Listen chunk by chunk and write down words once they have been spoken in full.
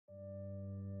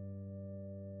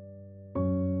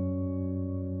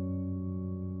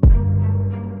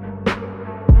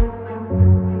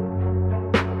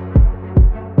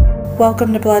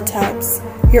Welcome to Blood Types,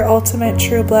 your ultimate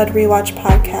True Blood rewatch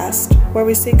podcast, where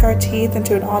we sink our teeth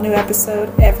into an all-new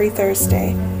episode every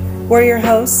Thursday. We're your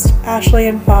hosts, Ashley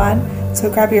and Fawn,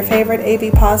 so grab your favorite AB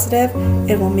positive,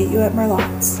 and we'll meet you at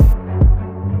Merlot's.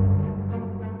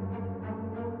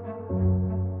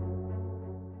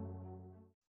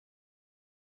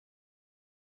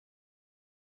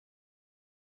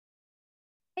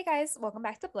 Hey guys, welcome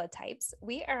back to Blood Types.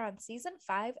 We are on season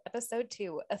 5, episode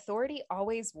 2, Authority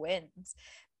Always Wins.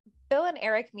 Bill and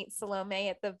Eric meet Salome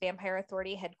at the Vampire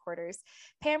Authority headquarters.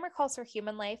 Pam recalls her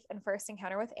human life and first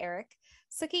encounter with Eric.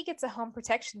 Sookie gets a home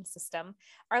protection system.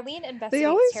 Arlene investigates They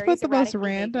always Terry's put the most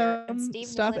erratic behavior, and random Steve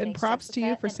stuff, Newland and makes props to you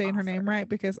Jessica for an saying her name offer. right,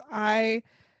 because I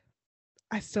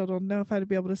still don't know if I'd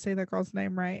be able to say that girl's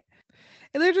name right.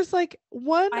 And they're just like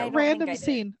one I don't think random I did.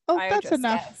 scene. Oh, I that's just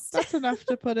enough. guessed. That's enough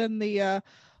to put in the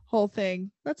whole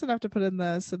thing. That's enough to put in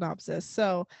the synopsis.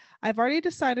 So I've already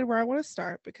decided where I want to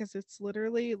start, because it's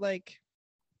literally like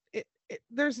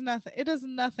there's nothing. It does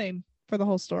nothing for the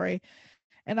whole story.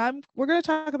 And we're going to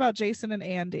talk about Jason and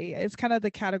Andy. It's kind of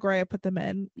the category I put them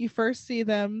in. You first see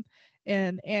them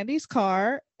in Andy's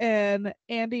car, and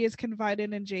Andy is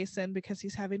confiding in Jason because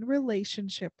he's having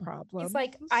relationship problems. He's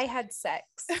like, I had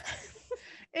sex.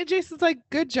 And Jason's like,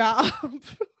 good job.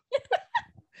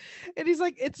 And he's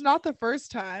like, it's not the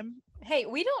first time. Hey,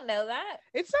 we don't know that.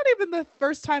 It's not even the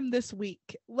first time this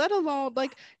week, let alone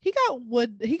like he got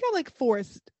like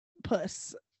forced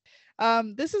puss.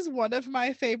 This is one of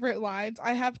my favorite lines.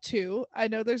 I have two. I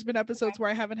know there's been episodes where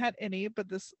I haven't had any, but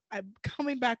I'm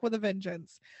coming back with a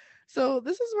vengeance. So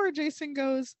this is where Jason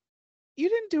goes, you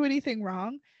didn't do anything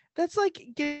wrong. That's like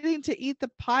getting to eat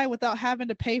the pie without having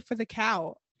to pay for the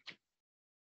cow.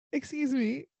 Excuse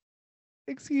me.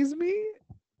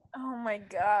 Oh my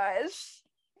gosh.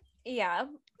 Yeah.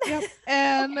 Yep.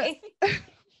 And Okay.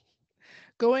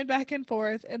 going back and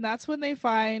forth, and that's when they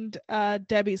find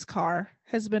Debbie's car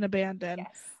has been abandoned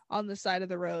on the side of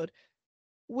the road.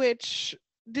 Which,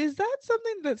 is that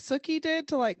something that Sookie did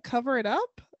to like cover it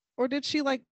up, or did she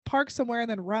like park somewhere and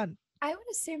then run? I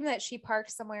would assume that she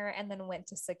parked somewhere and then went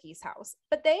to Sookie's house,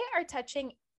 but they are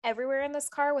touching everywhere in this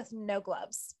car with no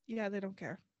gloves. Yeah, they don't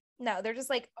care. No, they're just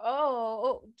like,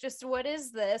 oh, just what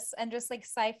is this? And just like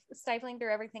stifling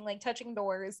through everything, like touching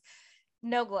doors,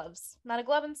 no gloves, not a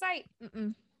glove in sight.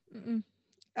 And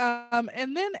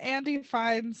then Andy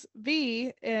finds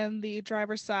V in the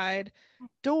driver's side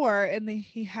door, and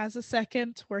he has a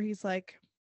second where he's like,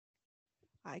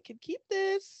 I can keep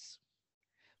this.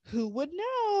 Who would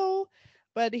know?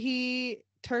 But he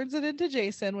turns it into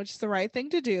Jason, which is the right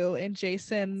thing to do, and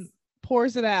Jason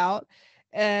pours it out,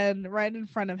 and right in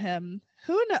front of him,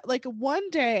 who know, like one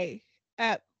day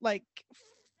at like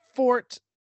Fort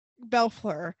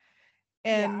Belfleur,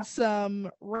 and some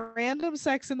random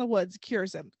sex in the woods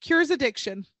cures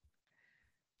addiction.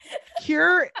 He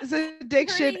cured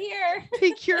addiction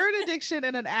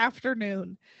in an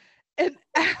afternoon. He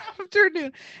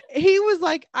was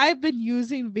like, I've been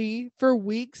using V for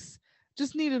weeks,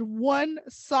 just needed one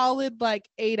solid like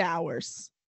 8 hours.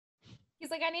 He's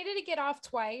like, I needed to get off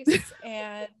twice,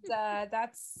 and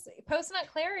that's post-nut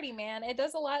clarity, man. It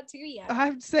does a lot to you.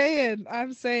 I'm saying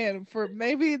for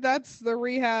maybe that's the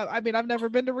rehab. I mean, I've never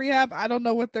been to rehab. I don't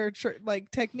know what their like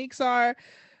techniques are,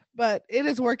 but it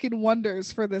is working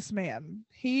wonders for this man.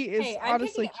 He is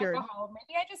honestly cured. Alcohol.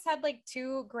 Maybe I just had like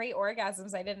 2 great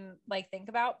orgasms I didn't like think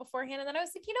about beforehand, and then I was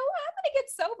like, you know what? I'm gonna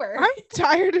get sober. I'm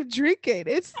tired of drinking.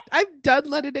 I'm done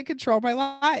letting it control my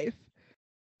life.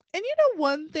 And you know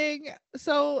one thing,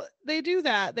 so they do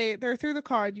that. They're through the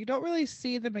car, and you don't really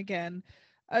see them again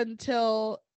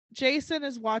until Jason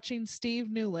is watching Steve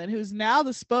Newland, who's now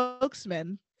the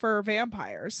spokesman for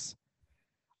vampires,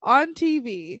 on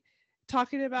TV,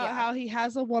 talking about how he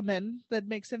has a woman that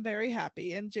makes him very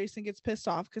happy, and Jason gets pissed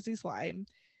off because he's lying.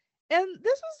 And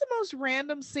this was the most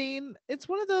random scene. It's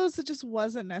one of those that just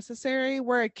wasn't necessary,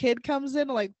 where a kid comes in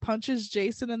and like punches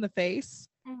Jason in the face.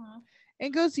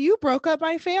 And goes, you broke up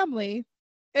my family.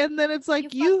 And then it's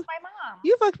like, you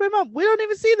fucked my mom. We don't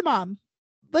even see the mom.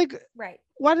 Like, right.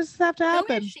 Why does this have to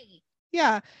happen? Who is she?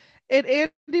 Yeah. And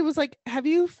Andy was like, have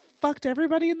you fucked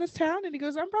everybody in this town? And he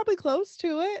goes, I'm probably close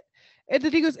to it. And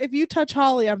then he goes, if you touch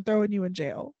Holly, I'm throwing you in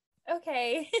jail.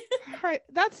 Okay. All right.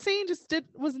 That scene just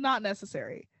was not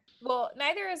necessary. Well,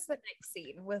 neither is the next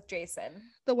scene with Jason.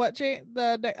 The what,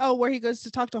 where he goes to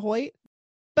talk to Hoyt.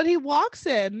 But he walks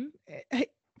in.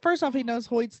 First off, he knows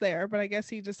Hoyt's there, but I guess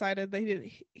he decided that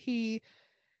he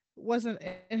wasn't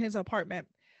in his apartment.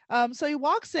 So he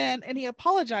walks in and he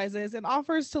apologizes and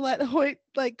offers to let Hoyt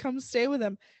like come stay with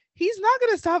him. He's not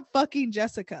going to stop fucking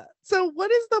Jessica. So what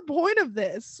is the point of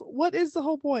this? What is the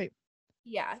whole point?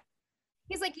 Yeah.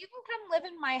 He's like, you can come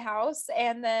live in my house,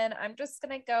 and then I'm just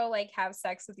gonna go like have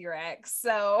sex with your ex.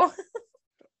 So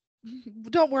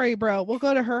Don't worry, bro. We'll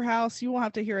go to her house. You won't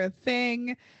have to hear a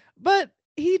thing. But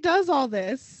he does all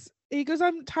this. He goes,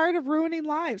 I'm tired of ruining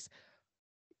lives.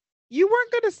 You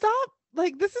weren't going to stop.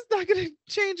 Like, this is not going to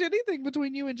change anything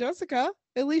between you and Jessica.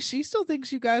 At least she still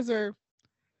thinks you guys are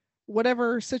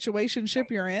whatever situationship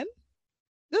you're in.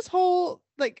 This whole,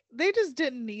 like, they just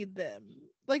didn't need them.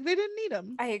 Like, they didn't need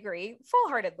them. I agree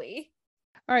full-heartedly.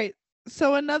 All right.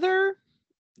 So another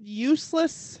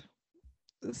useless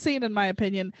scene, in my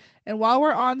opinion. And while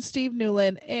we're on Steve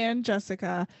Newland and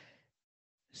Jessica,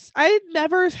 I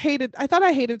thought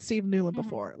I hated Steve Newland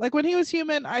before. Like, when he was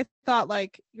human, I thought,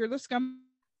 like, you're the scum.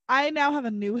 I now have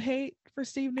a new hate for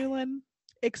Steve Newland,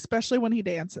 especially when he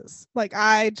dances. Like,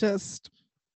 I just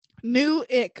new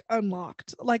ick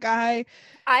unlocked. Like, I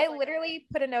literally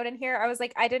put a note in here. I was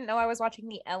like, I didn't know I was watching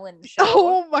the Ellen show.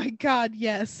 Oh my God,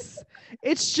 yes.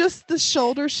 It's just the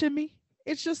shoulder shimmy.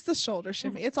 It's just the shoulder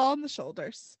shimmy. It's all in the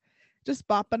shoulders. Just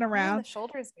bopping around. The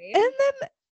shoulders, babe. And then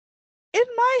in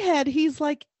my head, he's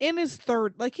like in his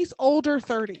he's older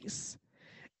 30s.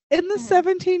 And the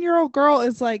 17-year-old girl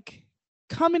is like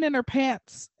coming in her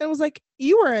pants. It was like,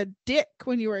 you were a dick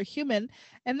when you were a human.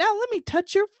 And now let me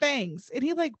touch your fangs. And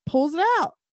he like pulls them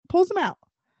out.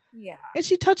 Yeah. And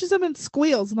she touches him and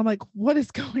squeals. And I'm like, what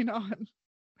is going on?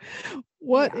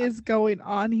 What is going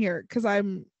on here? Because I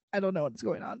don't know what's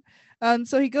going on.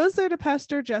 So he goes there to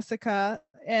pester Jessica.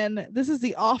 And this is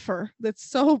the offer that's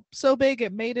so big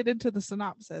it made it into the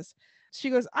synopsis. He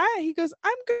goes, I'm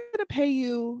gonna pay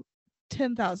you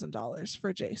 $10,000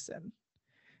 for Jason.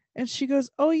 And she goes,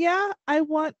 oh yeah, I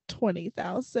want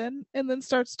 20,000. And then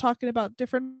starts talking about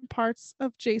different parts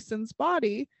of Jason's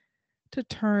body to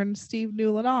turn Steve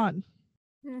Newland on.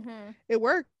 It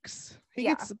works. He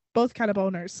gets both kind of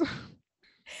boners.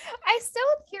 I still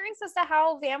am curious as to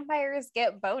how vampires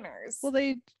get boners. Well,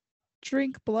 they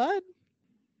drink blood.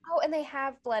 Oh, and they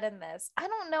have blood in this. I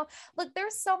don't know. Look,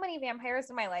 there's so many vampires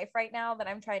in my life right now that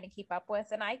I'm trying to keep up with,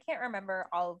 and I can't remember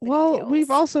all of the details.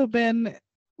 We've also been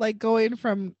like going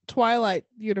from Twilight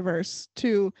universe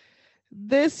to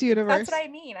this universe. That's what I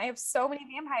mean. I have so many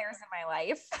vampires in my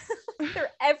life.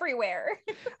 They're everywhere.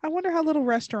 I wonder how Little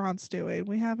Restaurant's doing.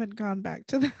 We haven't gone back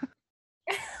to that.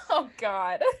 Oh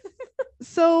God.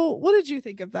 So what did you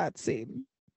think of that scene?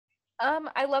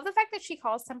 I love the fact that she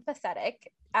calls him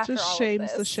pathetic after just all shames of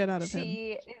this. The shit out of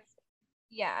him.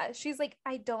 She's like,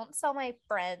 I don't sell my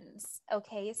friends,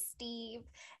 okay, Steve.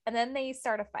 And then they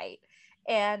start a fight,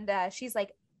 and she's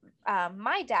like,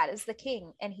 my dad is the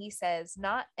king, and he says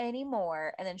not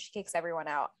anymore. And then she kicks everyone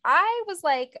out. I was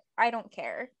like, I don't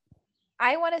care.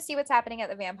 I want to see what's happening at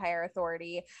the Vampire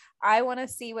Authority. I want to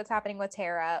see what's happening with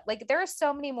Tara. Like, there are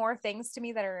so many more things to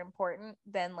me that are important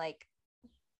than like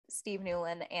Steve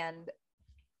Newland and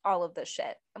all of this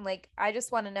shit. I'm like, I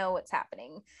just want to know what's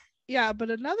happening. Yeah, but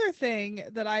another thing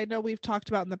that I know we've talked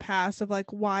about in the past of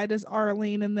like, why does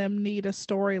Arlene and them need a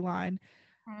storyline?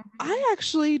 I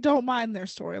actually don't mind their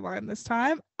storyline this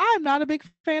time. I'm not a big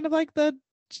fan of like the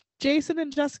Jason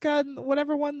and Jessica and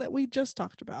whatever one that we just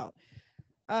talked about.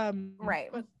 Right.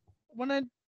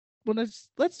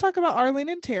 Let's talk about Arlene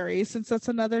and Terry, since that's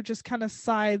another just kind of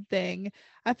side thing.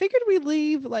 I figured we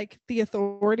leave like the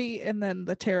Authority and then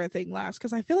the Tara thing last,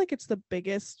 because I feel like it's the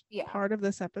biggest part of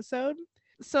this episode.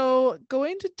 So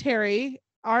going to Terry,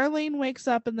 Arlene wakes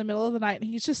up in the middle of the night and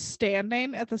he's just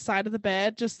standing at the side of the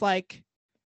bed, just like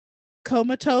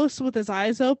comatose with his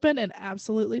eyes open, and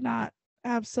absolutely not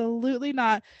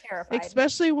terrified.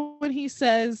 Especially when he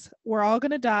says, we're all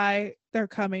gonna die, they're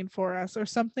coming for us, or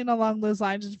something along those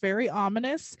lines. Is very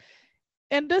ominous.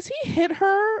 And does he hit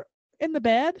her in the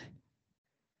bed,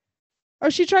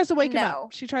 or she tries to wake him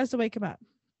up? She tries to wake him up.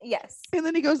 Yes. And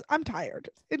then he goes, I'm tired,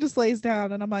 and just lays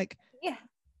down, and I'm like, yeah,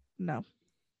 no,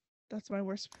 that's my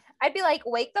worst. I'd be like,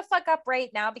 wake the fuck up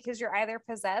right now, because you're either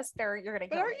possessed or you're gonna.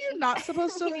 But are you not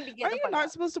supposed to? Are you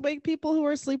not supposed to wake people who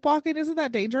are sleepwalking? Isn't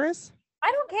that dangerous?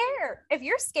 I don't care. If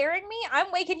you're scaring me,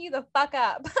 I'm waking you the fuck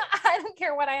up. I don't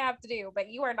care what I have to do, but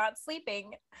you are not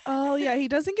sleeping. Oh yeah, he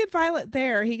doesn't get violent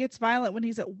there. He gets violent when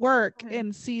he's at work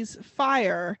and sees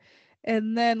fire,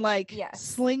 and then like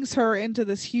slings her into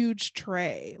this huge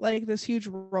tray, like this huge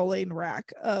rolling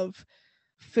rack of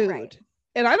food. Right.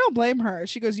 And I don't blame her.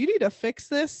 She goes, you need to fix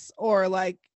this, or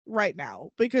like right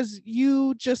now, because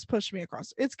you just pushed me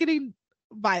across. It's getting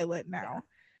violent now.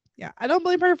 Yeah, I don't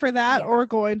blame her for that, or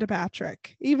going to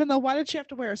Patrick. Even though, why did she have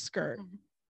to wear a skirt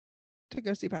to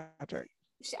go see Patrick?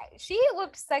 She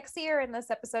looked sexier in this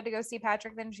episode to go see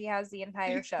Patrick than she has the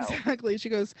entire show. Exactly. She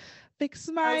goes, fix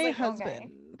my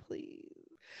husband, please.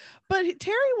 But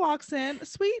Terry walks in,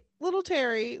 sweet little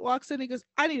Terry walks in. He goes,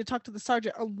 I need to talk to the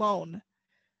sergeant alone.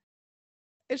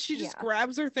 And she just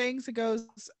grabs her things and goes,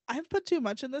 I've put too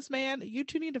much in this, man. You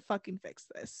two need to fucking fix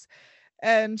this.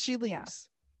 And she leaves. Yeah.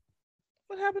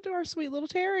 What happened to our sweet little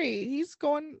Terry? He's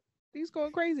going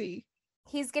crazy.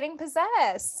 He's getting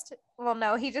possessed. Well,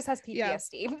 no, he just has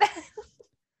PTSD. Yeah.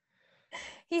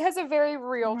 He has a very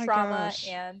real trauma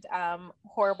and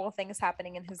horrible things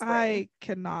happening in his brain. I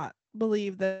cannot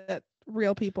believe that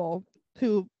real people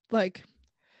who like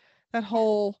that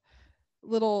whole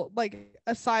little, like,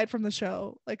 aside from the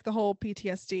show, like the whole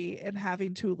PTSD and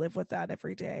having to live with that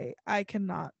every day, I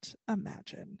cannot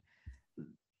imagine.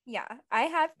 Yeah, I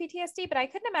have PTSD, but I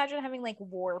couldn't imagine having like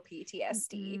war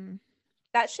PTSD. Mm-hmm.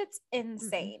 That shit's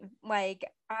insane. Mm-hmm. Like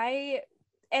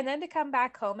and then to come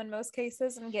back home in most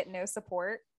cases and get no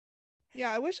support.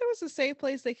 Yeah, I wish it was a safe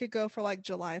place they could go for like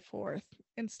July 4th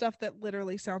and stuff that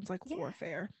literally sounds like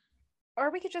warfare. Or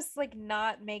we could just like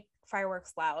not make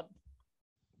fireworks loud.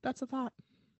 That's a thought.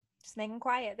 Just make them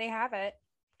quiet. They have it.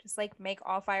 Just like make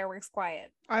all fireworks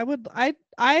quiet.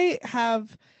 I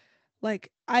have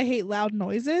like, I hate loud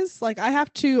noises. Like, I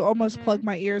have to almost plug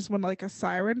my ears when like a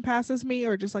siren passes me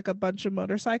or just like a bunch of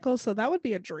motorcycles. So that would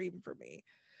be a dream for me.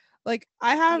 Like,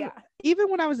 I have,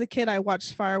 even when I was a kid, I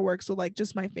watched fireworks with like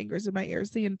just my fingers in my ears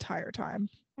the entire time.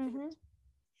 Mm-hmm.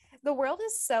 The world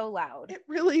is so loud. It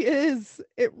really is.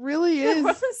 It really is. The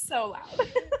world is so loud.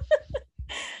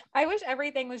 I wish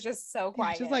everything was just so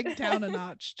quiet. Just like down a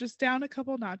notch, just down a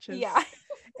couple notches. Yeah.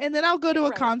 And then I'll go to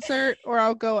a concert or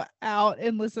I'll go out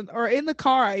and listen, or in the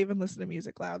car, I even listen to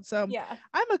music loud. So yeah,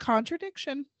 I'm a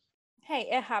contradiction. Hey,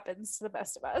 it happens to the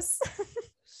best of us.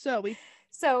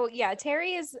 So yeah,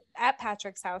 Terry is at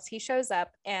Patrick's house. He shows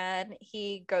up and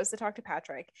he goes to talk to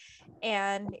Patrick,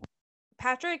 and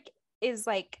Patrick is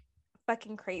like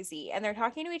fucking crazy, and they're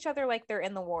talking to each other like they're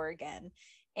in the war again,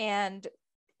 and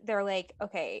they're like,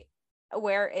 okay,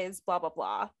 where is blah blah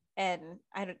blah, and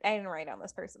I didn't write down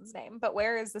this person's name, but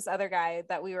where is this other guy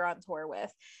that we were on tour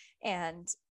with? And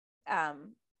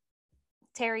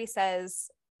Terry says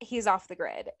he's off the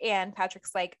grid, and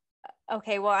Patrick's like,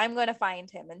 okay, well, I'm going to find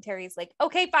him. And Terry's like,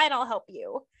 okay, fine, I'll help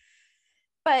you.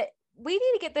 But we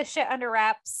need to get this shit under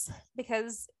wraps,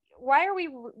 because why are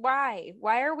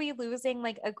we losing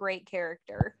like a great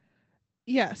character?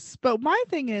 Yes, but my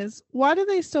thing is, why do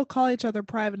they still call each other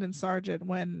private and sergeant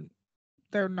when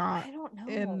they're not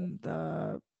in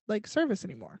the like service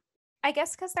anymore? I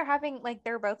guess because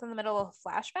they're both in the middle of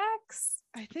flashbacks.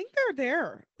 I think they're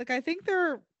there. Like, I think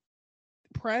they're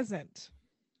present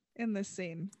in this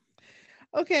scene.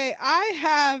 Okay, I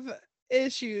have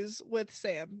issues with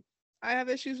Sam. I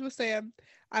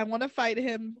want to fight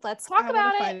him. Let's talk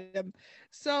about it. Fight him.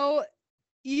 So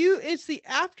it's the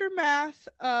aftermath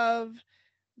of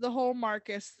the whole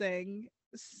Marcus thing.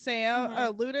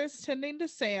 Luna's tending to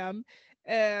Sam,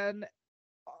 and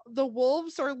the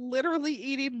wolves are literally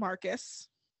eating Marcus.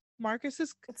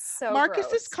 Marcus's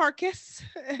carcass,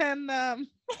 and and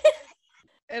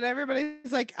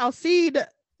everybody's like, Alcide,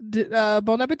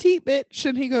 bon appetit, bitch.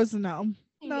 And he goes, no,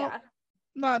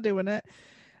 not doing it.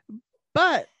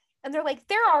 But and they're like,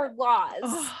 there are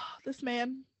laws. This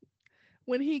man,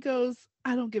 when he goes,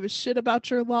 I don't give a shit about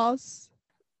your laws.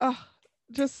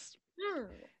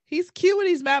 He's cute when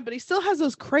he's mad, but he still has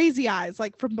those crazy eyes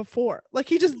like from before. Like,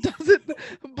 he just doesn't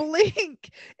blink,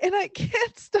 and I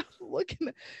can't stop looking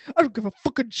at, I don't give a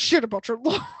fucking shit about your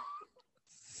laws.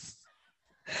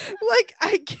 Like,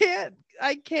 I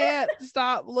can't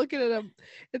stop looking at him.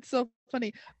 It's so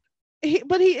funny.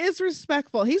 But he is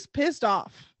respectful. He's pissed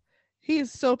off. He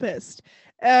is so pissed,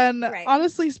 and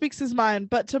honestly speaks his mind.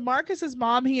 But to Marcus's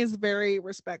mom, he is very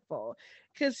respectful,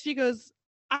 because she goes,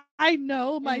 I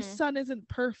know my son isn't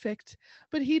perfect,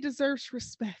 but he deserves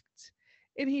respect.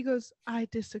 And he goes, I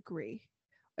disagree.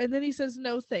 And then he says,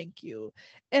 no, thank you.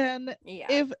 And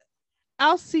if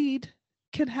Alcide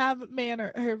can have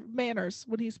manners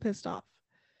when he's pissed off,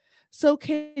 so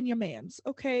can your mans,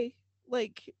 okay?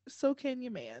 Like, so can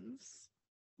your mans.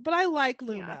 But I like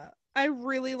Luna. Yeah. I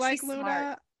really like Luna.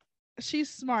 Smart. She's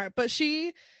smart, but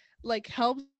she like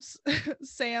helps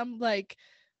Sam like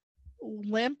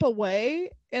limp away,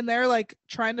 and they're like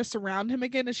trying to surround him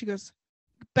again, and she goes,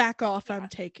 back off, I'm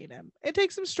taking him. It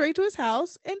takes him straight to his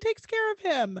house and takes care of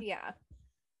him. Yeah.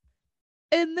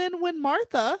 And then when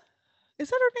Martha, is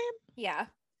that her name? Yeah.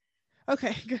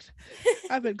 Okay, good.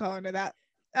 I've been calling her that.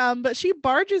 But she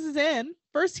barges in.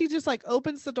 First, he just like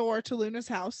opens the door to Luna's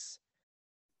house.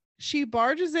 She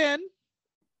barges in,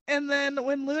 and then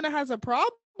when Luna has a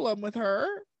problem with her,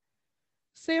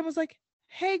 Sam was like,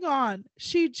 hang on,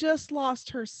 she just lost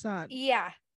her son.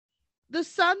 Yeah. The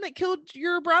son that killed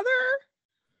your brother?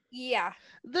 Yeah.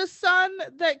 The son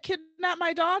that kidnapped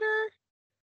my daughter?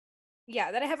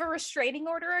 Yeah, that I have a restraining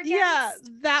order against. Yeah,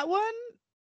 that one.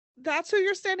 That's who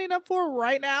you're standing up for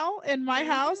right now in my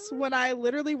house when I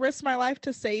literally risked my life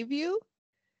to save you?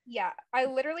 Yeah, I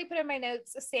literally put in my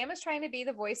notes, Sam is trying to be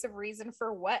the voice of reason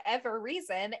for whatever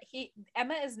reason.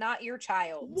 Emma is not your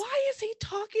child. Why is he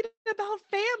talking about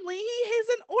family? He is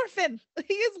an orphan.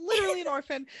 He is literally an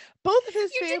orphan. Both of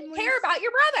his families didn't care about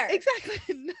your brother.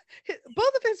 Exactly.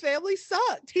 Both of his families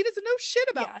sucked. He doesn't know shit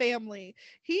about Yeah. family.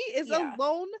 He is a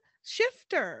lone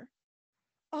shifter.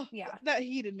 Oh, yeah. That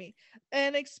heated me.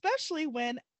 And especially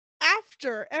when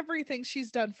after everything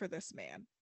she's done for this man,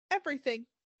 everything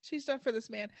she's done for this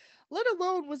man, let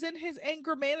alone was in his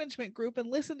anger management group and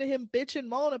listened to him bitch and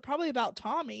moan and probably about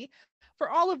Tommy for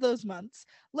all of those months,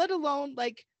 let alone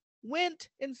like went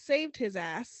and saved his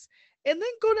ass and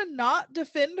then go to not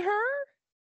defend her.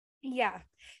 Yeah.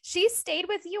 She stayed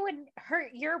with you and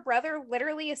your brother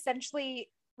literally essentially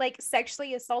like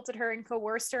sexually assaulted her and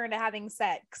coerced her into having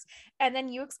sex. And then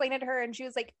you explained it to her and she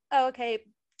was like, oh, okay,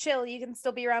 chill. You can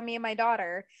still be around me and my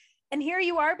daughter. And here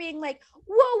you are being like,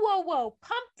 whoa,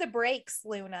 pump the brakes,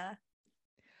 Luna.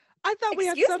 I thought we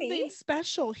had something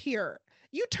special here.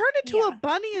 You turned into a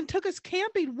bunny and took us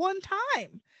camping one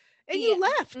time and you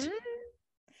left. Mm-hmm.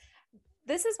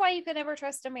 This is why you can never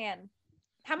trust a man.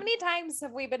 How many times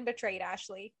have we been betrayed,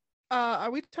 Ashley?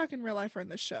 Are we talking real life or in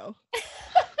this show?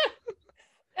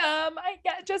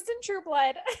 Just in True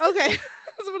Blood. Okay. I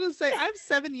was going to say I have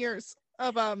 7 years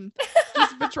of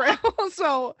just betrayal.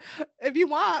 So if you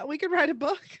want, we could write a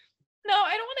book. No,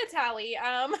 I don't want to tally.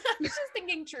 I was just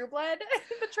thinking True Blood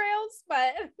betrayals,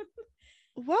 but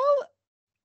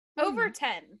over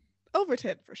 10. Over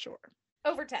 10 for sure.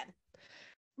 Over 10.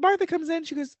 Martha comes in,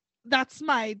 she goes, that's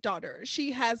my daughter.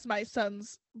 She has my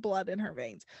son's blood in her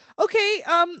veins. Okay,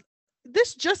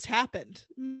 this just happened.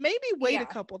 Maybe wait a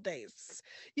couple days.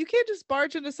 You can't just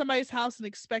barge into somebody's house and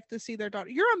expect to see their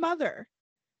daughter. You're a mother.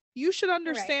 You should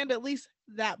understand at least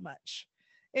that much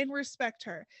and respect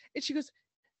her. And she goes,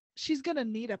 she's gonna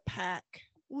need a pack.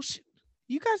 Well,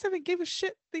 you guys haven't given a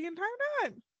shit the entire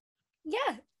time.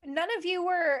 Yeah, none of you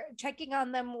were checking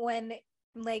on them when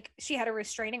like she had a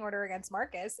restraining order against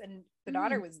Marcus and the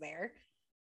daughter was there.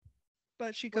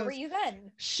 But she goes, where were you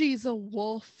then? She's a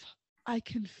wolf. I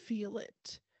can feel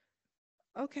it.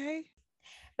 Okay.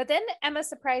 But then Emma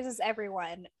surprises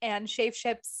everyone and shape.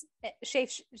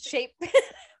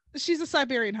 She's a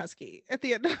Siberian husky at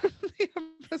the end of the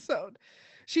episode.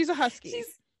 She's a husky.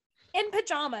 She's in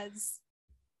pajamas.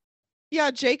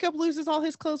 Yeah, Jacob loses all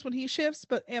his clothes when he shifts,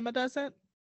 but Emma doesn't.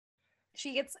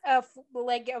 She gets a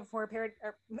leg of four paired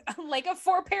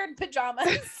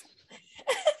pajamas.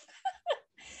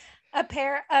 A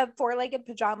pair of four-legged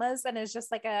pajamas and is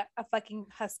just like a fucking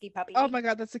husky puppy. Oh my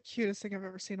god, that's the cutest thing I've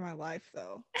ever seen in my life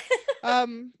though.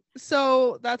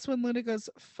 So that's when Luna goes,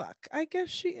 fuck, I guess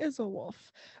she is a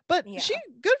wolf. But she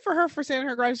good for her for saying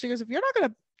her ground. She goes, if you're not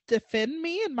gonna defend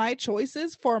me and my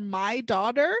choices for my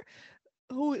daughter,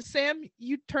 who Sam,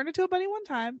 you turned into a bunny one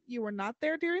time. You were not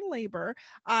there during labor.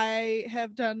 I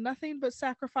have done nothing but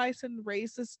sacrifice and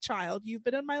raise this child. You've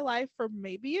been in my life for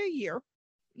maybe a year.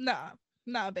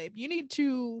 Nah, babe. You need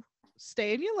to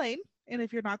stay in your lane. And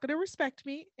if you're not going to respect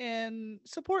me and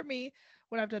support me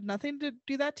when I've done nothing to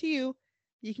do that to you,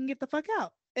 you can get the fuck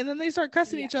out. And then they start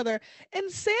cussing each other.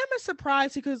 And Sam is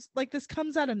surprised because like this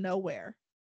comes out of nowhere.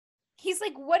 He's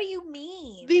like, what do you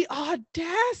mean? The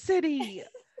audacity.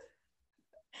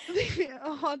 The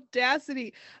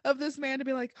audacity of this man to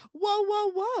be like,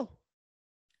 whoa.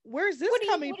 Where's this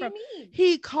coming from?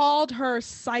 He called her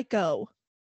psycho.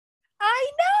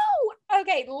 I know.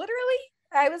 Okay, literally,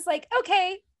 I was like,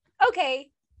 okay,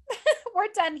 we're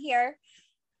done here.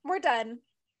 We're done.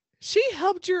 She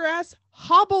helped your ass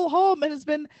hobble home and has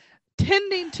been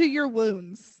tending to your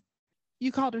wounds.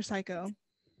 You called her psycho.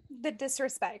 The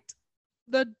disrespect.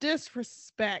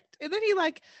 And then he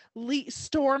like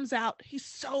storms out. He's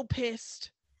so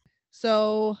pissed.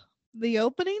 So the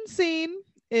opening scene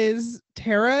is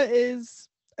Tara is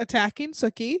attacking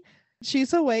Sookie.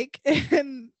 She's awake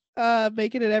and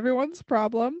making it everyone's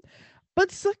problem, but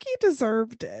Sookie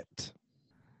deserved it.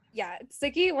 Yeah,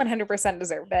 Sookie 100%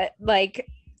 deserved it. Like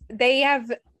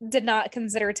did not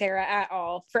consider Tara at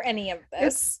all for any of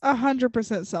this. It's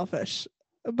 100% selfish,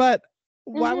 but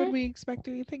why would we expect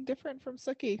anything different from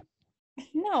Sookie?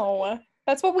 No,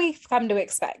 that's what we've come to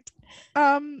expect.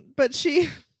 But she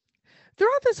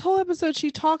throughout this whole episode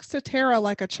she talks to Tara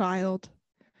like a child.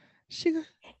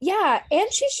 And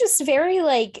she's just very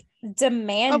like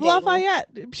demanding of Lafayette.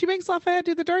 She makes Lafayette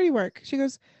do the dirty work. She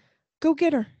goes, go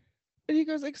get her. And he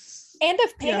goes, and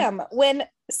of Pam when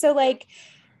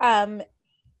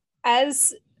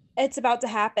as it's about to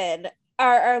happen,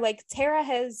 our like Tara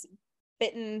has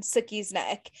bitten Sookie's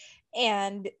neck,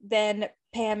 and then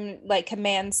Pam like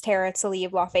commands Tara to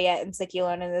leave Lafayette and Sookie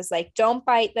alone and is like, don't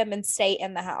bite them and stay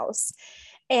in the house.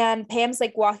 And Pam's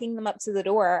like walking them up to the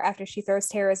door after she throws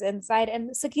Tara's inside,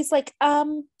 and Sookie's like,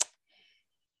 I'm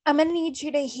gonna need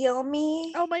you to heal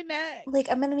me. Oh, my neck. Like,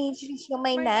 I'm gonna need you to heal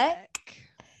my neck.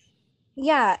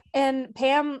 Yeah. And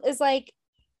Pam is like,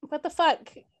 what the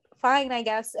fuck? Fine, I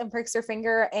guess, and pricks her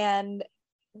finger and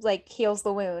like heals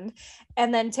the wound.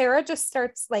 And then Tara just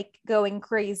starts like going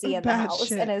crazy in the house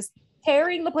shit. and is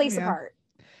tearing the place apart.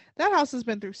 That house has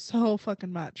been through so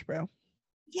fucking much, bro.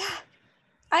 Yeah.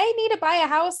 I need to buy a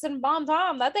house in Bon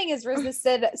Tom. That thing has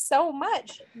resisted so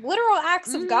much. Literal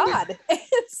acts of God.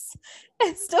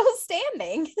 It's still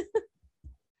standing.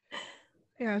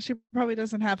 Yeah, she probably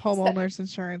doesn't have homeowners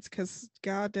insurance because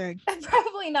god dang.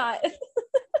 Probably not.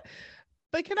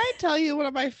 But can I tell you one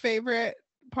of my favorite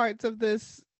parts of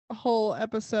this whole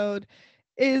episode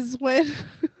is when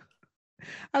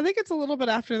I think it's a little bit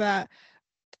after that.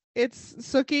 It's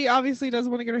Sookie obviously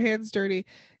doesn't want to get her hands dirty.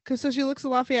 Because so she looks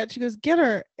at Lafayette, she goes, get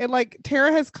her. And like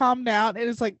Tara has calmed down and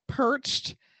is like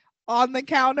perched on the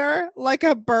counter like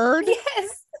a bird.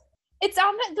 Yes. It's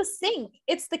on the sink.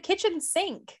 It's the kitchen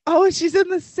sink. Oh, she's in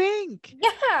the sink.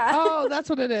 Yeah. Oh, that's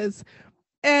what it is.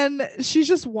 And she's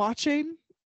just watching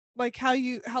like how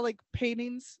like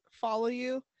paintings follow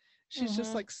you. She's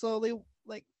just like slowly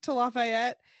like to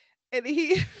Lafayette. And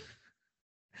he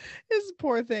his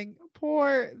poor thing.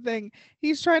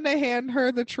 He's trying to hand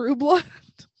her the True Blood.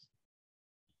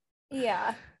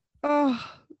 Yeah. Oh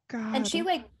god. And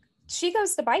she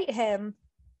goes to bite him,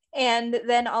 and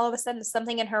then all of a sudden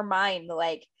something in her mind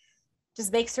like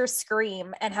just makes her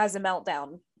scream and has a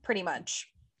meltdown pretty much.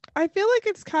 I feel like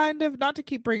it's kind of, not to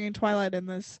keep bringing Twilight in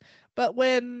this, but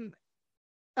when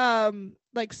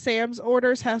like Sam's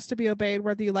orders has to be obeyed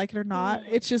whether you like it or not.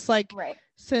 It's just like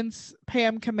since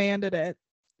Pam commanded it,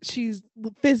 she's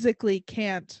physically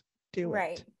can't do it.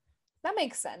 Right. That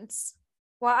makes sense.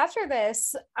 Well, after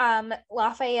this,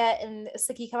 Lafayette and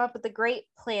Sookie come up with a great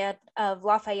plan of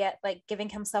Lafayette like giving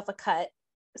himself a cut.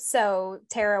 So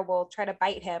Tara will try to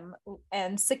bite him,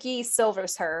 and Sookie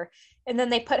silvers her, and then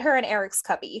they put her in Eric's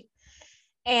cubby.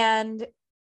 And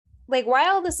like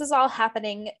while this is all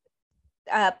happening,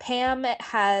 Pam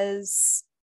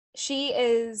she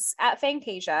is at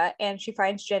Fantasia and she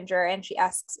finds Ginger and she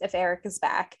asks if Eric is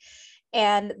back.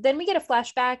 And then we get a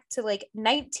flashback to like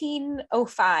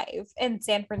 1905 in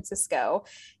San Francisco.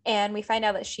 And we find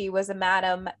out that she was a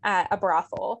madam at a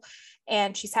brothel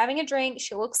and she's having a drink.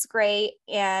 She looks great.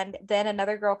 And then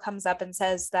another girl comes up and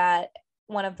says that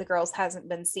one of the girls hasn't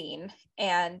been seen.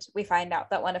 And we find out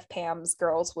that one of Pam's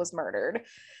girls was murdered.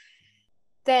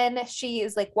 Then she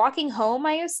is like walking home,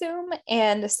 I assume,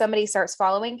 and somebody starts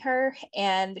following her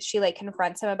and she like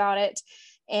confronts him about it.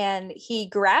 And he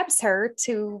grabs her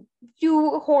to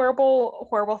do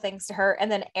horrible things to her.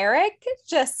 And then Eric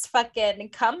just fucking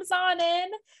comes on in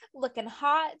looking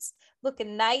hot,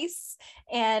 looking nice.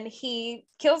 And he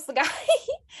kills the guy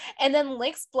and then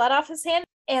licks blood off his hand.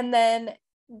 And then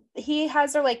he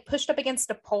has her like pushed up against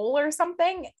a pole or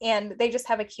something. And they just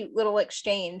have a cute little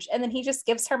exchange. And then he just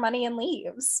gives her money and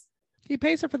leaves. He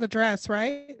pays her for the dress,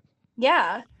 right?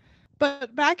 Yeah.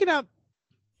 But backing up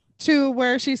to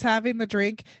where she's having the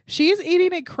drink, she's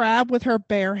eating a crab with her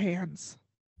bare hands,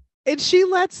 and she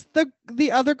lets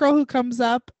the other girl who comes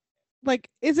up, like,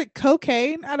 is it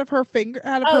cocaine out of her finger,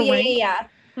 out of her wing? Yeah.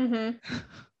 Mm-hmm.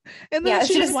 And then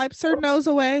she just wipes her nose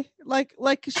away, like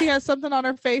she has something on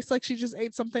her face, like she just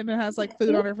ate something and has like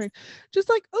food on her face, just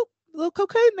like, oh, a little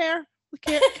cocaine there, we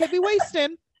can't be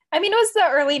wasting. I mean, it was the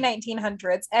early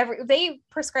 1900s. They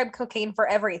prescribed cocaine for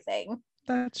everything.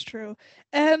 That's true.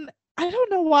 And I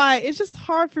don't know why. It's just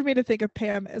hard for me to think of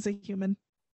Pam as a human.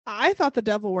 I thought the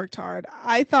devil worked hard.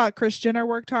 I thought Kris Jenner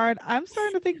worked hard. I'm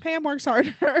starting to think Pam works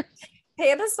harder.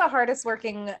 Pam is the hardest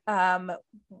working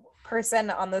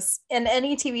person on this in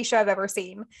any TV show I've ever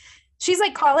seen. She's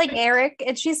like calling Eric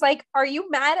and she's like, are you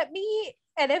mad at me?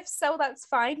 And if so, that's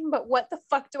fine. But what the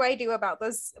fuck do I do about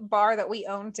this bar that we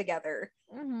own together?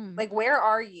 Mm-hmm. Like, where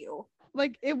are you?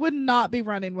 Like, it would not be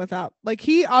running without. Like,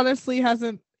 he honestly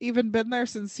hasn't even been there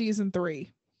since season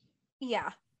 3.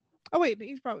 Yeah. Oh wait, has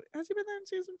he been there in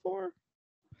season 4?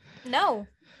 No,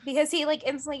 because he like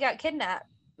instantly got kidnapped.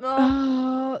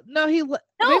 No, he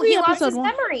lost his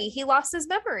memory. He lost his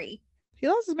memory. He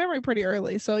lost his memory pretty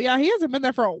early, so yeah, he hasn't been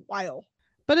there for a while.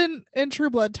 But in True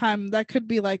Blood time, that could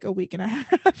be like a week and a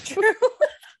half. True.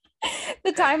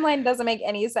 The timeline doesn't make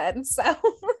any sense.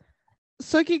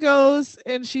 Sookie goes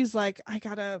and she's like, I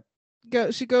gotta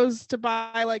go. She goes to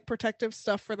buy like protective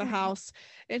stuff for the house,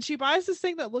 and she buys this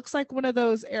thing that looks like one of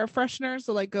those air fresheners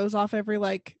that like goes off every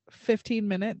like 15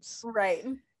 minutes. Right.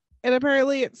 And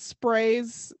apparently it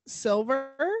sprays Silver.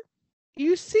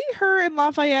 You see her and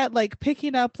Lafayette like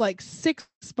picking up like 6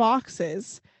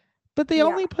 boxes, but they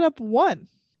only put up 1.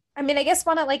 I mean, I guess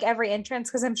one at like every entrance,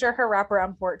 because I'm sure her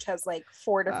wraparound porch has like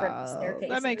 4 different staircases.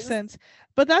 That makes sense.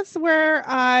 But that's where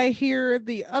I hear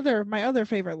my other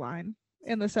favorite line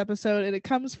in this episode, and it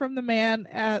comes from the man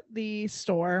at the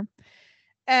store.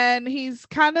 And he's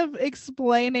kind of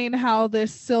explaining how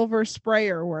this Silver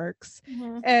sprayer works.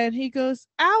 And he goes,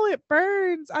 ow, it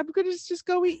burns. I'm gonna just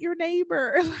go eat your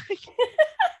neighbor. Like,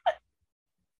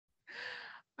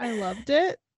 I loved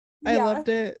it. I loved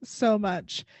it so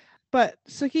much. But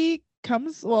Sookie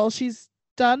comes, she's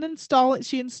done installing.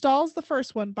 She installs the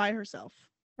first one by herself.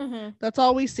 That's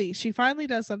all we see. She finally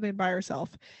does something by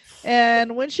herself.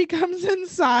 And when she comes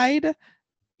inside,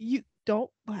 you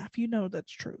don't laugh. You know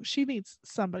that's true. She needs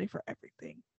somebody for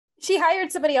everything. She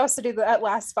hired somebody else to do that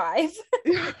last 5.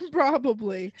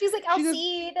 Probably. She's like,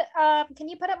 Alcide, can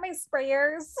you put up my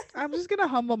sprayers? I'm just gonna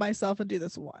humble myself and do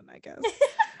this one, I guess.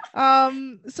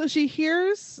 So she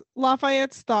hears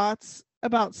Lafayette's thoughts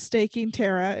about staking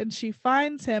Tara, and she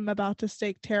finds him about to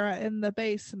stake Tara in the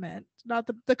basement, not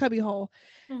the cubby hole.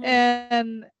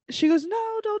 And she goes,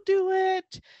 no, don't do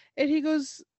it. And he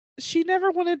goes, she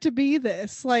never wanted to be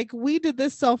this. Like, we did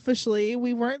this selfishly.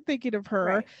 We weren't thinking of her.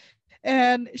 Right.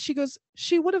 And she goes,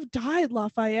 she would have died,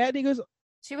 Lafayette. And he goes,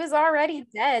 she was already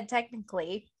dead,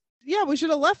 technically. Yeah, we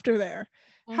should have left her there.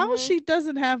 How she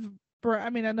doesn't have, I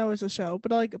mean, I know it's a show,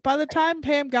 but like by the time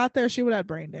Pam got there, she would have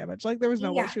brain damage. Like, there was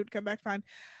no way she would come back fine.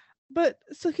 But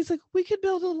so he's like, we could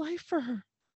build a life for her.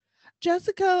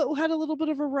 Jessica had a little bit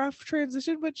of a rough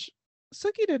transition, which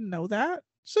Sookie didn't know that.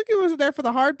 Sookie wasn't there for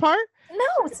the hard part.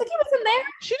 No, Sookie wasn't there.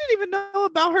 She didn't even know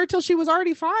about her till she was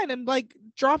already fine and like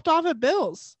dropped off at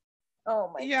Bill's.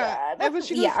 Oh my god. And when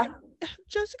she goes,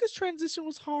 Jessica's transition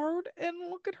was hard, and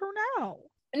look at her now.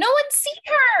 No one's seen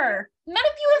her. None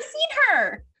of you have seen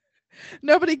her.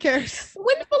 Nobody cares.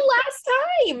 When's the last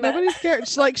time? Nobody's scared.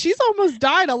 She's almost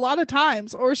died a lot of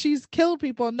times, or she's killed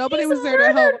people, and nobody was there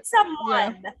to help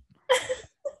someone. Yeah.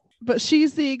 But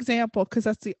she's the example because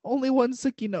that's the only one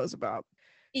Sookie knows about.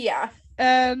 Yeah.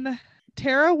 And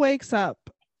Tara wakes up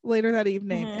later that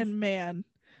evening, and man,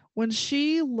 when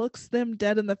she looks them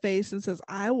dead in the face and says,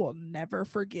 I will never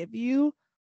forgive you.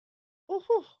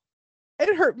 Oh,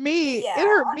 it hurt me. Yeah. It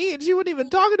hurt me. And she wouldn't even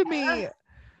talk to me.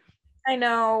 I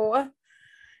know.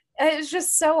 It's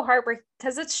just so heartbreaking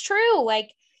because it's true.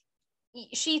 Like,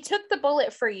 she took the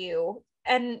bullet for you,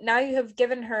 and now you have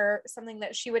given her something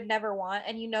that she would never want,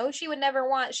 and you know she would never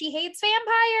want. She hates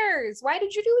vampires. Why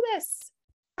did you do this?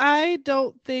 I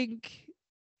don't think,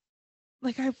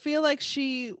 like, I feel like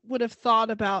she would have thought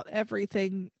about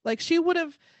everything. Like, she would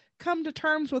have come to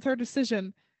terms with her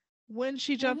decision when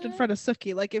she jumped in front of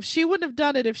Sookie. Like, if she wouldn't have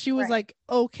done it, if she was like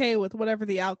okay with whatever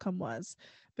the outcome was,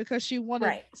 because she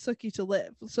wanted Sookie to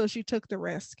live, so she took the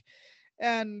risk.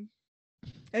 And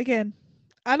again,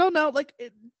 I don't know, like,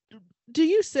 do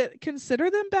you consider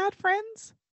them bad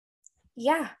friends?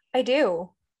 Yeah, I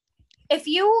do. If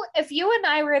you and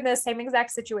I were in the same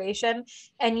exact situation,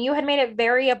 and you had made it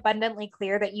very abundantly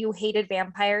clear that you hated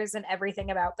vampires and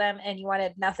everything about them, and you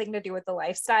wanted nothing to do with the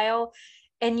lifestyle,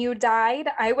 and you died,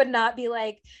 I would not be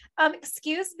like,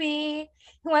 excuse me,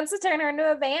 who wants to turn her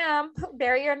into a vamp,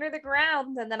 bury her under the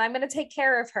ground, and then I'm going to take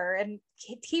care of her and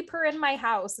keep her in my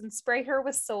house and spray her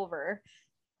with silver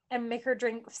and make her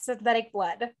drink synthetic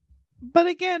blood. But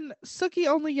again, Sookie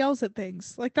only yells at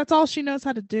things. Like, that's all she knows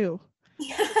how to do.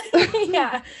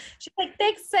 Yeah. She's like,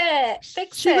 fix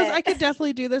it. She goes, I could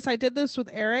definitely do this. I did this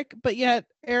with Eric, but yet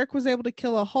Eric was able to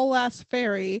kill a whole ass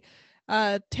fairy.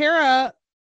 Tara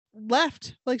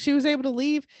left, like, she was able to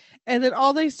leave, and then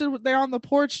all they stood there on the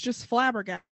porch just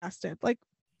flabbergasted. Like,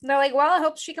 they're like, well, I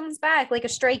hope she comes back like a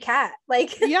stray cat.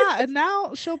 Like, yeah, and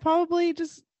now she'll probably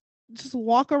just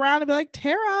walk around and be like,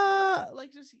 Tara,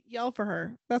 like, just yell for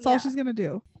her. That's all she's gonna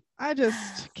do. I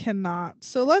just cannot.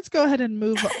 So let's go ahead and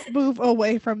move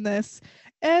away from this.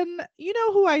 And you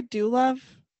know who I do love?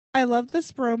 I love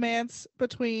this romance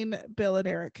between Bill and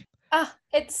Eric. Oh,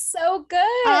 it's so good.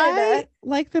 I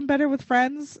like them better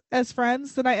as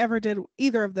friends than I ever did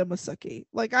either of them with Sookie.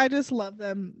 Like, I just love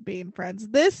them being friends.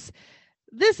 This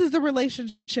is the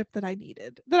relationship that I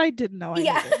needed, that I didn't know I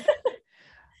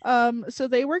needed. So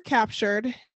they were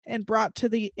captured and brought to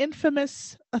the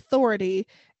infamous authority,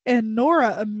 and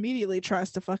Nora immediately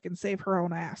tries to fucking save her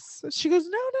own ass. She goes,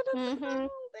 no, babe, no,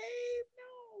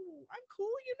 I'm cool.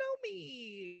 You know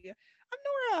me. I'm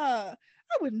Nora.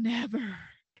 I would never.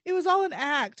 It was all an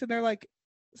act. And they're like,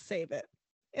 save it.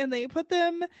 And they put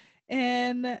them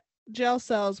in jail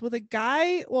cells with a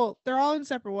guy. Well, they're all in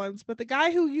separate ones, but the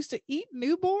guy who used to eat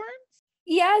newborns.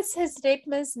 Yes, his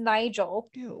name is Nigel.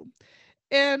 Ew.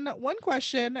 And one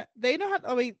question, they know how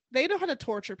to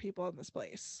torture people in this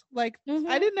place. Like,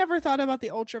 I didn't never thought about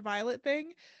the ultraviolet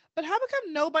thing, but how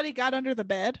come nobody got under the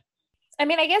bed? I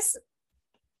mean, I guess,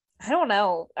 I don't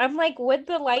know. I'm like, would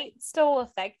the light still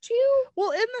affect you?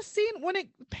 Well, in the scene, when it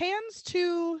pans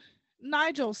to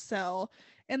Nigel's cell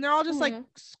and they're all just like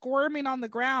squirming on the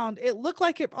ground, it looked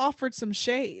like it offered some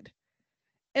shade.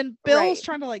 And Bill's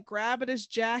trying to like grab at his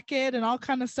jacket and all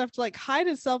kind of stuff to like hide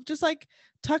himself, just like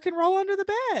tuck and roll under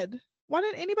the bed. Why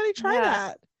didn't anybody try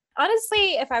that?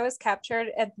 Honestly, if I was captured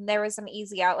and there was an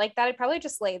easy out like that, I'd probably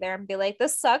just lay there and be like,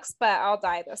 this sucks, but I'll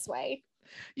die this way.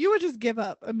 You would just give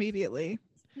up immediately.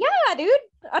 Yeah, dude,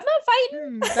 I'm not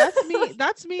fighting.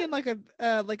 That's me in like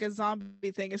a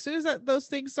zombie thing. As soon as those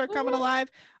things start coming alive,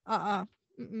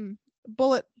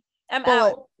 bullet. I'm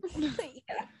out.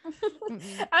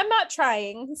 I'm not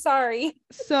trying. Sorry.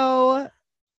 So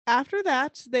after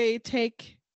that, they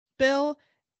take Bill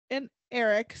and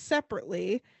Eric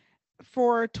separately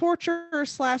for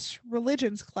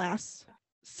torture/religions class.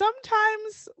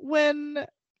 Sometimes when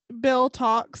Bill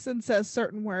talks and says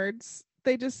certain words,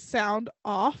 they just sound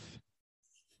off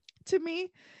to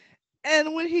me.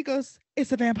 And when he goes,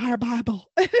 it's a vampire Bible,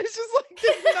 it's just like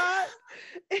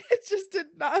it just did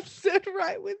not sit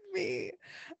right with me.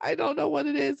 I don't know what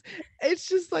it is. It's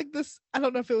just like this. I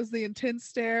don't know if it was the intense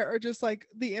stare or just like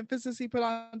the emphasis he put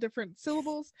on different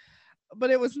syllables, but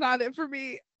it was not it for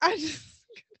me. I just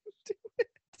couldn't do it.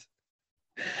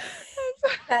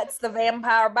 That's the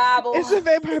vampire Bible. It's a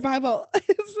vampire Bible.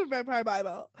 It's a vampire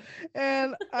Bible.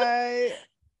 And I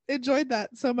enjoyed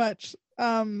that so much.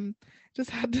 Just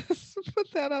had to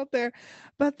put that out there.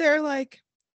 But they're like,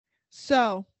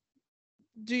 so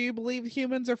do you believe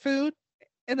humans are food?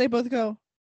 And they both go,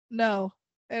 no.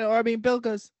 Bill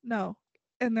goes, no.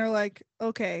 And they're like,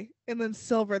 okay. And then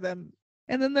silver them.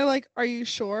 And then they're like, are you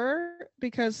sure?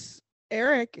 Because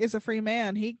Eric is a free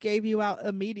man. He gave you out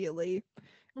immediately.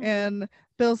 And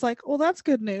Bill's like, well, that's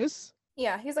good news.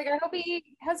 Yeah. He's like, I hope he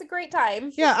has a great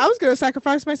time. Yeah, I was going to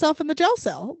sacrifice myself in the jail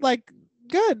cell. Like,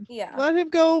 good. Yeah. Let him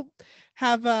go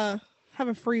have a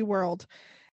free world.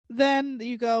 Then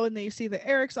you go and then you see that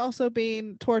Eric's also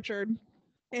being tortured.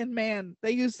 And man,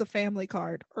 they use the family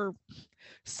card or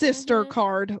sister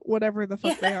card, whatever the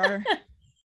fuck they are.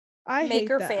 I hate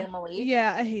that. Family.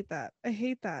 Yeah, I hate that. I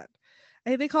hate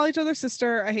they call each other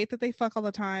sister. I hate that they fuck all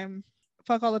the time.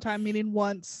 Fuck all the time, meaning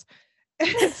once.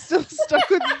 It's still stuck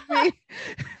with me.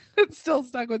 It's still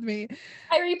stuck with me.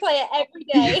 I replay it every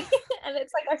day. And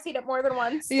it's like I've seen it more than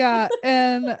once. Yeah,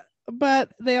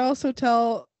 but they also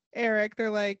tell Eric, they're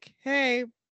like, hey,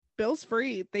 Bill's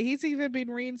free. He's even been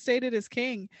reinstated as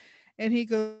king. And he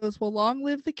goes, well, long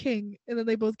live the king. And then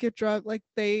they both get drugged, like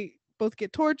they both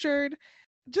get tortured.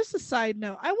 Just a side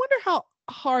note, I wonder how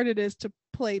hard it is to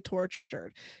play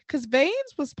tortured, because veins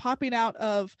was popping out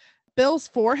of Bill's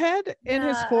forehead and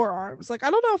his forearms. Like,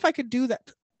 I don't know if I could do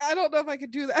that.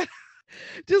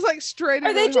 Just like straight.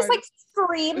 Are they just like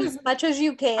scream as much as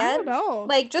you can? I don't know.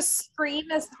 Like just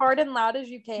scream as hard and loud as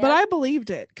you can. But I believed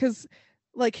it because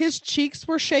like his cheeks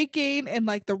were shaking and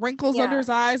like the wrinkles under his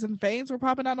eyes and veins were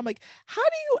popping out. I'm like, how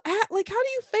do you act? Like, how do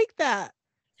you fake that?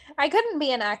 I couldn't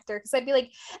be an actor because I'd be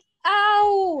like,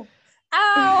 ow,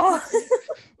 ow,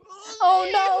 oh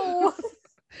no.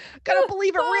 Gotta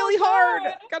believe it really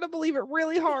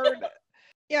hard.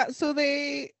 Yeah, so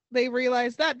they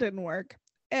realized that didn't work.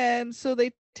 And so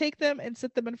they take them and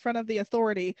sit them in front of the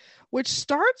authority, which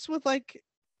starts with like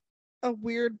a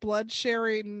weird blood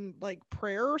sharing like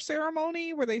prayer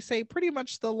ceremony where they say pretty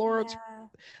much the Lord's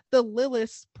the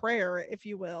Lilith's prayer, if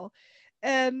you will.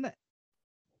 And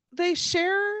they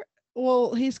share,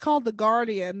 well, he's called the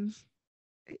Guardian.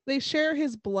 They share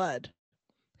his blood.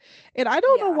 And I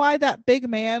don't know why that big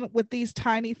man with these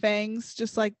tiny fangs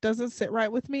just like doesn't sit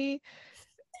right with me.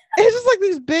 It's just like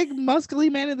these big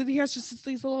muscly men, and then he has just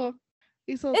these little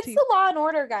it's teeth. The Law and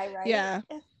Order guy, right? Yeah.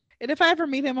 And if I ever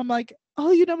meet him, I'm like,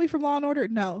 oh, you know me from Law and Order?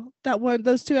 No,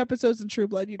 those 2 episodes in True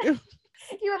Blood, you do.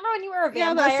 You remember when you were a vampire?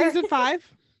 Yeah, that season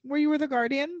 5 where you were the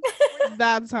Guardian.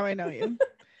 That's how I know you.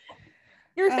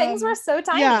 Your fangs were so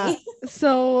tiny. Yeah.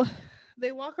 So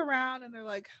they walk around and they're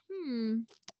like,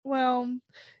 well,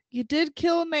 you did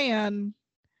kill Nan,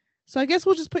 so I guess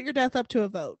we'll just put your death up to a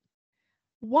vote.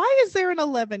 Why is there an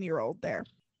 11-year-old there?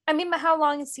 I mean, but how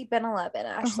long has he been 11,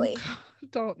 Ashley? Oh, God,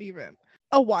 don't even.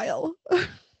 A while.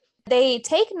 They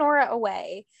take Nora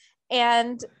away,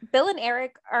 And Bill and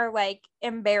Eric are like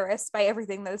embarrassed by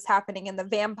everything that is happening in the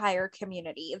vampire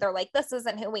community. They're like, this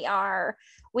isn't who we are.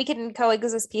 We can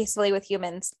coexist peacefully with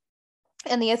humans.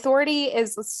 And the authority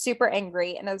is super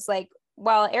angry and is like,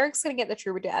 well, Eric's going to get the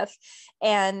true death.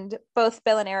 And both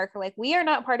Bill and Eric are like, we are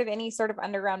not part of any sort of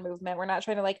underground movement. We're not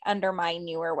trying to like undermine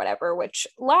you or whatever, which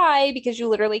lie, because you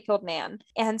literally killed Nan.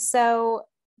 And so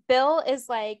Bill is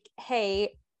like,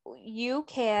 hey, you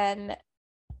can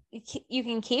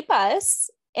keep us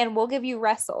and we'll give you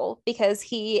Russell because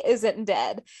he isn't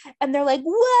dead. And they're like,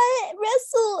 what?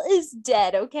 Russell is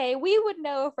dead. Okay. We would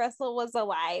know if Russell was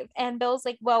alive. And Bill's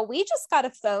like, well, we just got a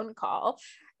phone call,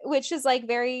 which is like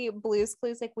very Blue's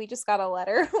Clues. Like, we just got a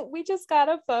letter. We just got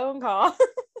a phone call.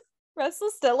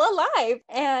 Russell's still alive.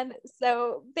 And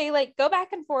so they like go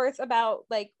back and forth about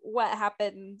like what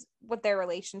happened with their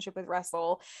relationship with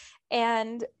Russell.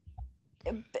 And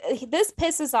this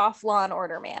pisses off Law and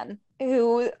Order man,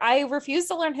 who I refuse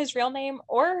to learn his real name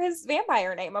or his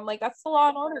vampire name. I'm like, that's the Law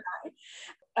and Order guy.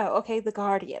 Oh, okay, the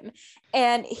Guardian.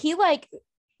 And he like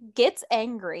gets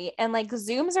angry and like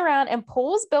zooms around and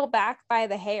pulls Bill back by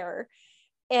the hair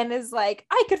and is like,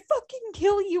 I could fucking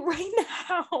kill you right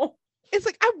now. It's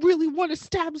like, I really want to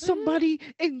stab somebody,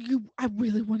 and I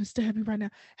really want to stab you right now.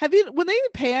 When they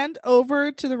panned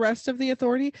over to the rest of the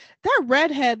authority, that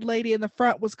redhead lady in the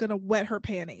front was going to wet her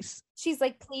panties. She's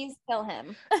like, please kill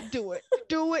him. Do it.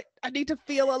 I need to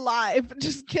feel alive.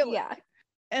 Just kill it. Yeah.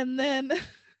 And then,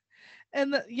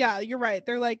 yeah, you're right.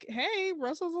 They're like, hey,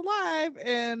 Russell's alive.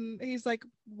 And he's like,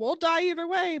 we'll die either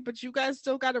way, but you guys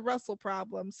still got a Russell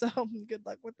problem. So good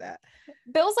luck with that.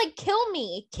 Bill's like, kill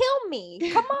me.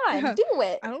 Come on, Yeah. do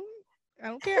it. I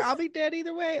don't care. I'll be dead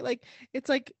either way. Like, it's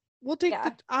like, we'll take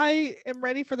I am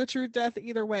ready for the true death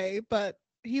either way, but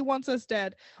he wants us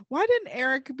dead. Why didn't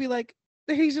Eric be like,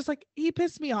 he's just like, he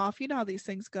pissed me off. You know how these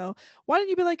things go. Why didn't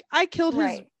you be like, I killed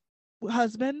his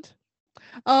husband?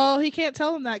 Oh, he can't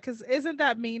tell him that, because isn't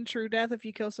that mean true death if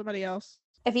you kill somebody else?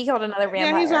 If he killed another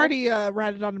vampire. Yeah, he's already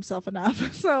ratted on himself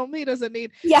enough, so he doesn't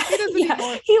need. Yeah, he doesn't need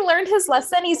more. He learned his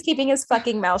lesson. He's keeping his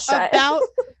fucking mouth shut. About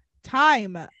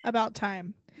time.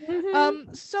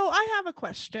 Mm-hmm. So I have a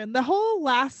question. The whole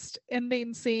last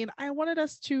ending scene, I wanted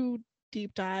us to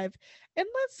deep dive, and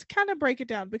let's kind of break it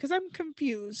down because I'm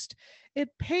confused. It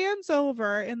pans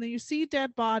over, and then you see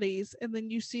dead bodies, and then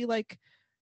you see like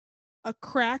a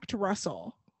cracked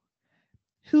Russell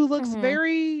who looks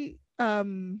very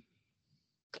for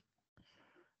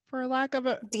lack of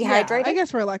a dehydrated. I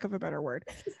guess for lack of a better word.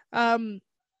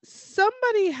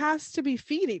 Somebody has to be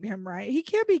feeding him, right? He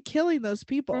can't be killing those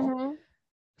people.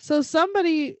 So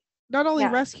somebody not only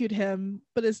rescued him,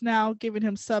 but is now giving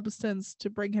him substance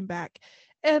to bring him back.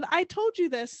 And I told you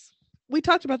this, we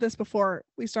talked about this before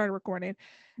we started recording.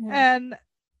 And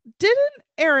didn't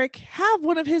Eric have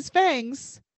one of his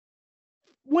fangs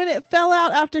when it fell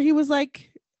out after he was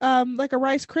like a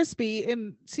Rice Krispie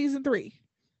in season 3?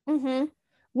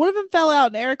 One of them fell out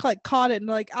and Eric like caught it and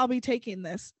like, I'll be taking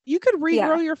this. You could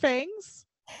regrow your fangs.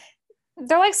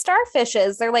 They're like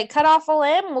starfishes. They're like, cut off a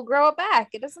limb, we'll grow it back.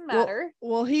 It doesn't matter.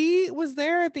 Well, he was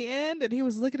there at the end and he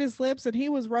was licking his lips and he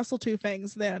was Russell Two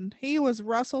Fangs then. He was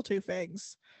Russell Two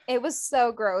Fangs. It was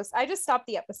so gross. I just stopped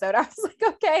the episode. I was like,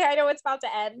 okay, I know it's about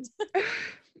to end.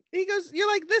 He goes, you're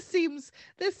like, this seems,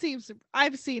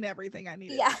 I've seen everything I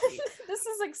needed to see. This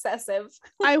is excessive.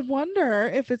 I wonder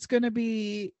if it's going to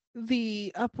be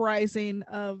the uprising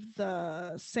of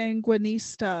the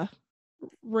Sanguinista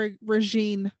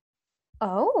regime.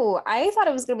 Oh, I thought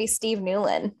it was going to be Steve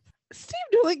Newland. Steve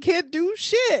Newland can't do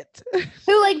shit.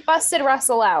 Who like busted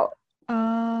Russell out?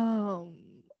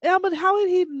 Yeah, but how had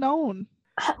he known?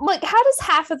 Like, how does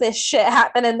half of this shit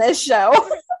happen in this show?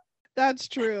 That's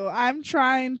true. I'm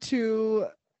trying to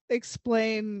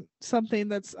explain something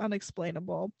that's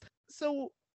unexplainable.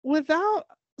 So without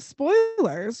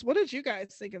spoilers, what did you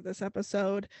guys think of this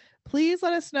episode? Please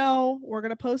let us know. We're going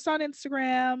to post on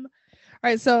Instagram. All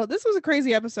right, so this was a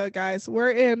crazy episode, guys.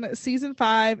 We're in season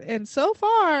 5, and so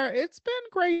far, it's been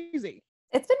crazy.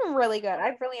 It's been really good.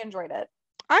 I've really enjoyed it.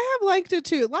 I have liked it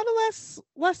too. A lot of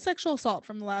less sexual assault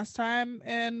from the last time,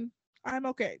 and I'm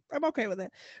okay. I'm okay with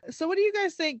it. So what do you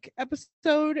guys think?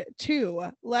 Episode 2.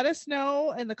 Let us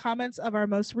know in the comments of our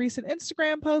most recent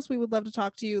Instagram post. We would love to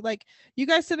talk to you. Like, you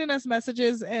guys sending us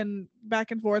messages and back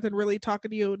and forth and really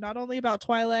talking to you, not only about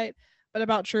Twilight, but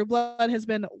about True Blood has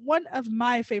been one of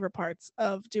my favorite parts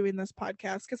of doing this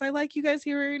podcast, because I like you guys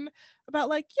hearing about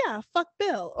like, yeah, fuck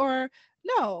Bill, or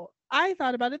no, I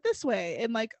thought about it this way,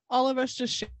 and like all of us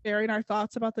just sharing our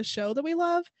thoughts about the show that we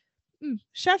love.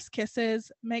 Chef's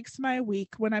kisses makes my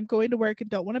week when I'm going to work and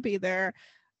don't want to be there.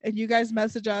 and you guys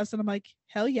message us, and I'm like,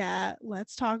 hell yeah,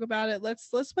 let's talk about it. Let's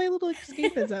play a little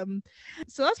escapism.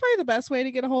 So that's probably the best way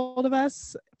to get a hold of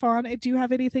us. Fawn, do you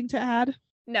have anything to add?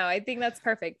 No, I think that's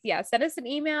perfect. Yeah, send us an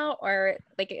email, or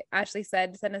like Ashley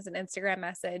said, send us an Instagram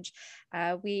message.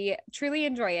 We truly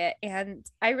enjoy it, and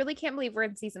I really can't believe we're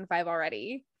in season 5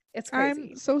 already. It's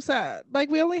crazy. I'm so sad. Like,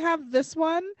 we only have this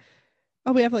one.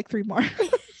 Oh, we have like 3 more. I'm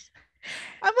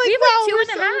like, we have wow, like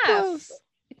 2.5. so close.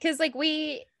 Because like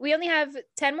we only have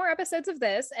 10 more episodes of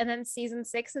this, and then season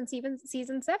 6 and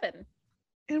season 7.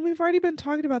 And we've already been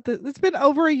talking about this. It's been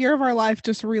over a year of our life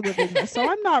just reliving this. So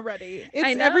I'm not ready.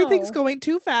 Everything's going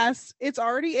too fast. It's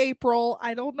already April.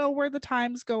 I don't know where the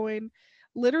time's going.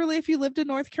 Literally, if you lived in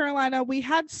North Carolina, we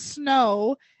had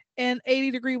snow and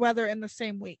 80-degree weather in the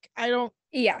same week. I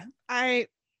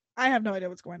have no idea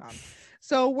what's going on.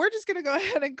 So we're just going to go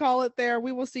ahead and call it there.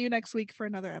 We will see you next week for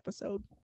another episode.